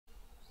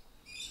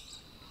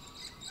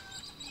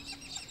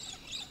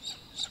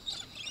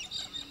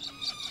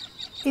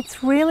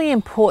It's really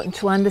important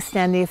to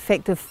understand the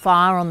effect of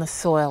fire on the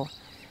soil.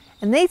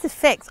 And these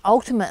effects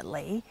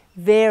ultimately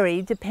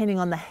vary depending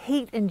on the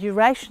heat and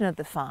duration of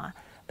the fire,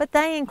 but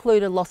they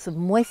include a loss of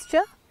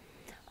moisture,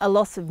 a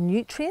loss of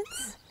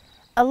nutrients,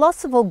 a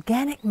loss of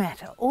organic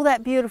matter, all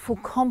that beautiful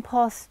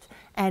compost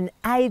and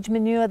aged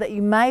manure that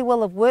you may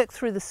well have worked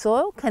through the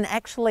soil can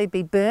actually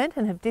be burnt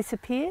and have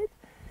disappeared.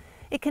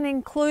 It can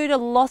include a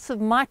loss of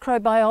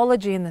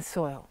microbiology in the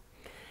soil.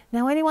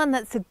 Now, anyone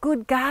that's a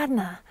good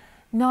gardener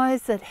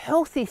knows that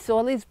healthy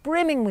soil is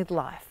brimming with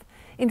life.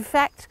 In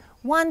fact,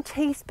 1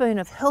 teaspoon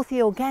of healthy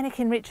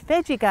organic enriched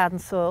veggie garden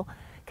soil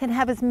can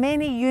have as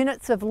many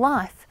units of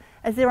life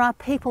as there are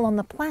people on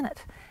the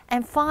planet,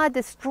 and fire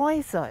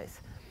destroys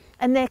those.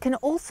 And there can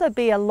also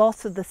be a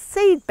loss of the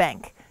seed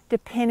bank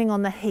depending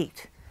on the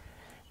heat.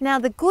 Now,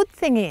 the good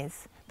thing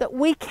is that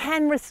we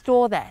can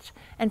restore that.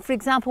 And for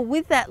example,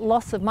 with that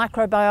loss of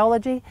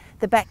microbiology,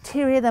 the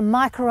bacteria, the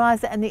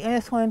mycorrhiza and the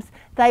earthworms,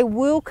 they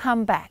will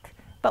come back,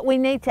 but we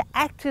need to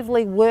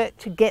actively work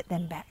to get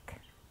them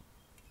back.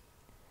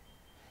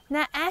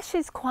 Now, ash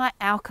is quite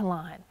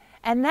alkaline,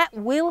 and that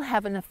will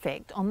have an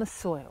effect on the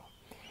soil.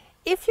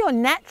 If your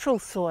natural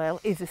soil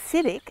is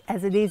acidic,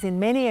 as it is in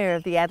many areas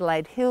of the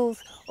Adelaide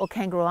Hills or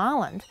Kangaroo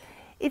Island,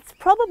 it's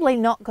probably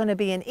not going to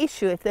be an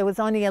issue if there was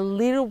only a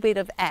little bit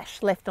of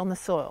ash left on the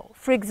soil.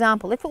 For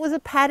example, if it was a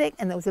paddock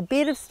and there was a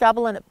bit of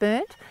stubble and it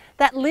burnt,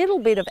 that little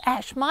bit of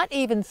ash might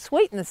even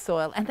sweeten the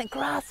soil and the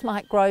grass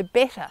might grow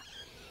better.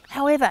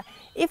 However,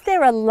 if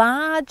there are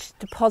large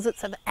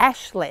deposits of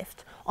ash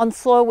left on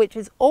soil which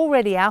is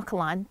already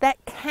alkaline, that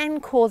can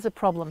cause a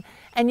problem,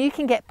 and you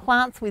can get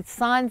plants with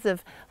signs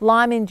of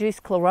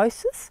lime-induced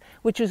chlorosis,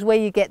 which is where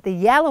you get the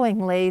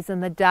yellowing leaves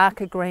and the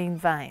darker green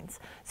veins.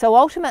 So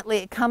ultimately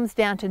it comes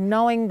down to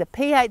knowing the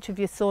pH of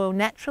your soil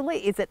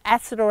naturally, is it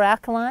acid or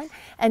alkaline,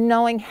 and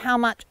knowing how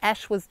much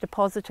ash was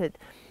deposited.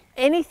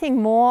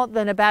 Anything more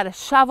than about a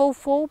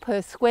shovelful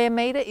per square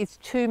metre is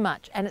too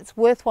much, and it's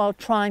worthwhile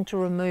trying to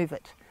remove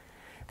it.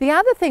 The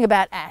other thing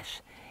about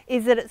ash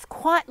is that it's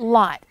quite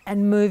light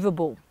and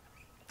movable.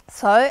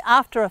 So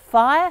after a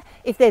fire,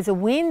 if there's a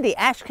wind, the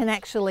ash can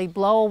actually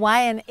blow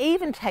away and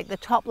even take the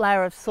top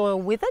layer of soil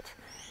with it.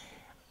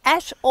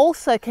 Ash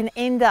also can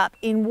end up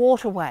in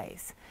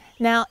waterways.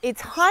 Now, it's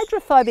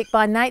hydrophobic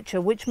by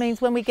nature, which means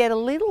when we get a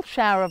little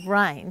shower of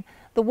rain,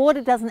 the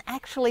water doesn't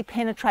actually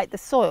penetrate the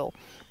soil,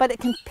 but it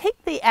can pick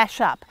the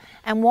ash up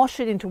and wash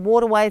it into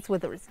waterways,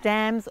 whether it's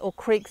dams or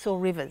creeks or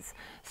rivers.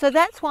 So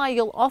that's why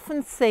you'll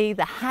often see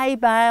the hay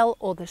bale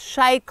or the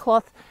shade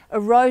cloth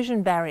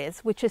erosion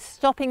barriers, which are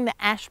stopping the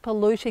ash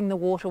polluting the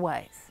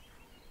waterways.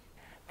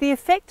 The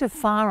effect of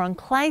fire on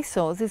clay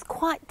soils is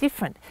quite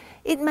different.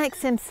 It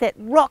makes them set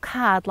rock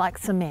hard like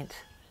cement.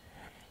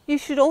 You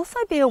should also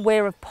be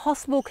aware of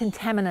possible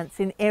contaminants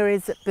in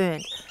areas that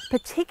burned,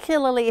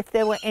 particularly if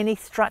there were any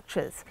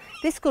structures.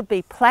 This could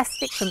be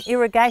plastic from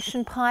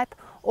irrigation pipe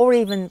or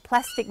even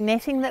plastic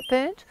netting that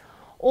burnt.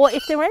 Or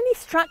if there are any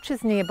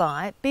structures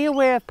nearby, be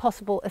aware of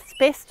possible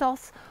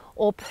asbestos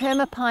or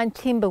permapine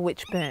timber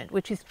which burnt,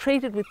 which is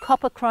treated with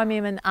copper,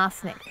 chromium and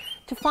arsenic.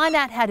 To find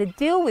out how to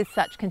deal with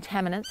such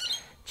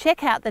contaminants,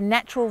 check out the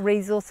Natural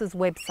Resources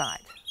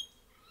website.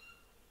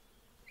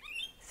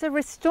 So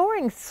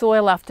restoring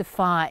soil after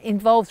fire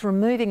involves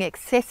removing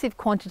excessive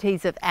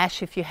quantities of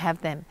ash if you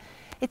have them.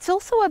 It's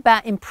also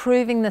about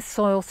improving the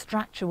soil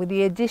structure with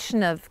the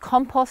addition of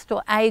compost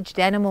or aged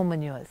animal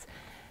manures.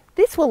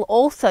 This will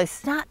also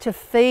start to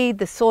feed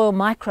the soil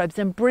microbes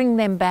and bring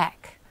them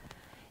back.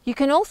 You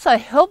can also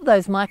help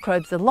those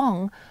microbes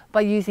along by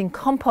using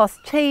compost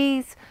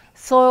teas,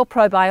 soil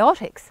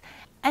probiotics,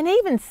 and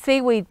even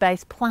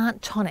seaweed-based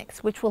plant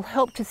tonics, which will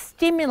help to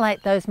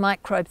stimulate those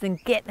microbes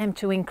and get them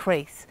to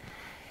increase.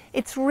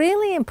 It's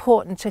really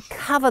important to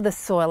cover the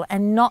soil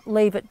and not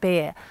leave it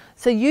bare.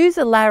 So use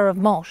a layer of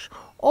mulch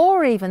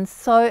or even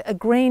sow a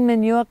green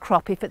manure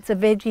crop if it's a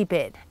veggie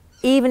bed,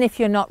 even if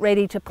you're not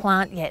ready to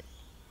plant yet.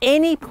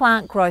 Any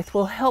plant growth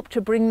will help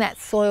to bring that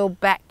soil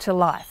back to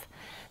life.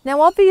 Now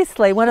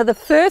obviously one of the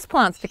first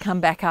plants to come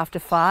back after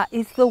fire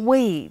is the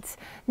weeds.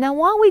 Now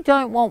while we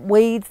don't want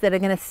weeds that are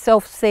going to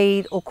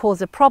self-seed or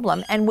cause a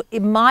problem, and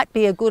it might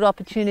be a good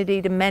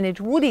opportunity to manage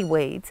woody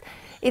weeds,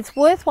 it's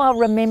worthwhile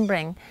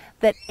remembering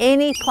that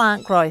any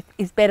plant growth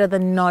is better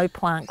than no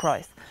plant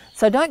growth.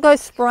 So don't go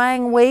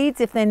spraying weeds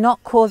if they're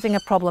not causing a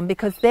problem,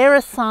 because they're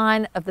a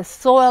sign of the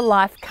soil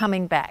life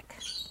coming back.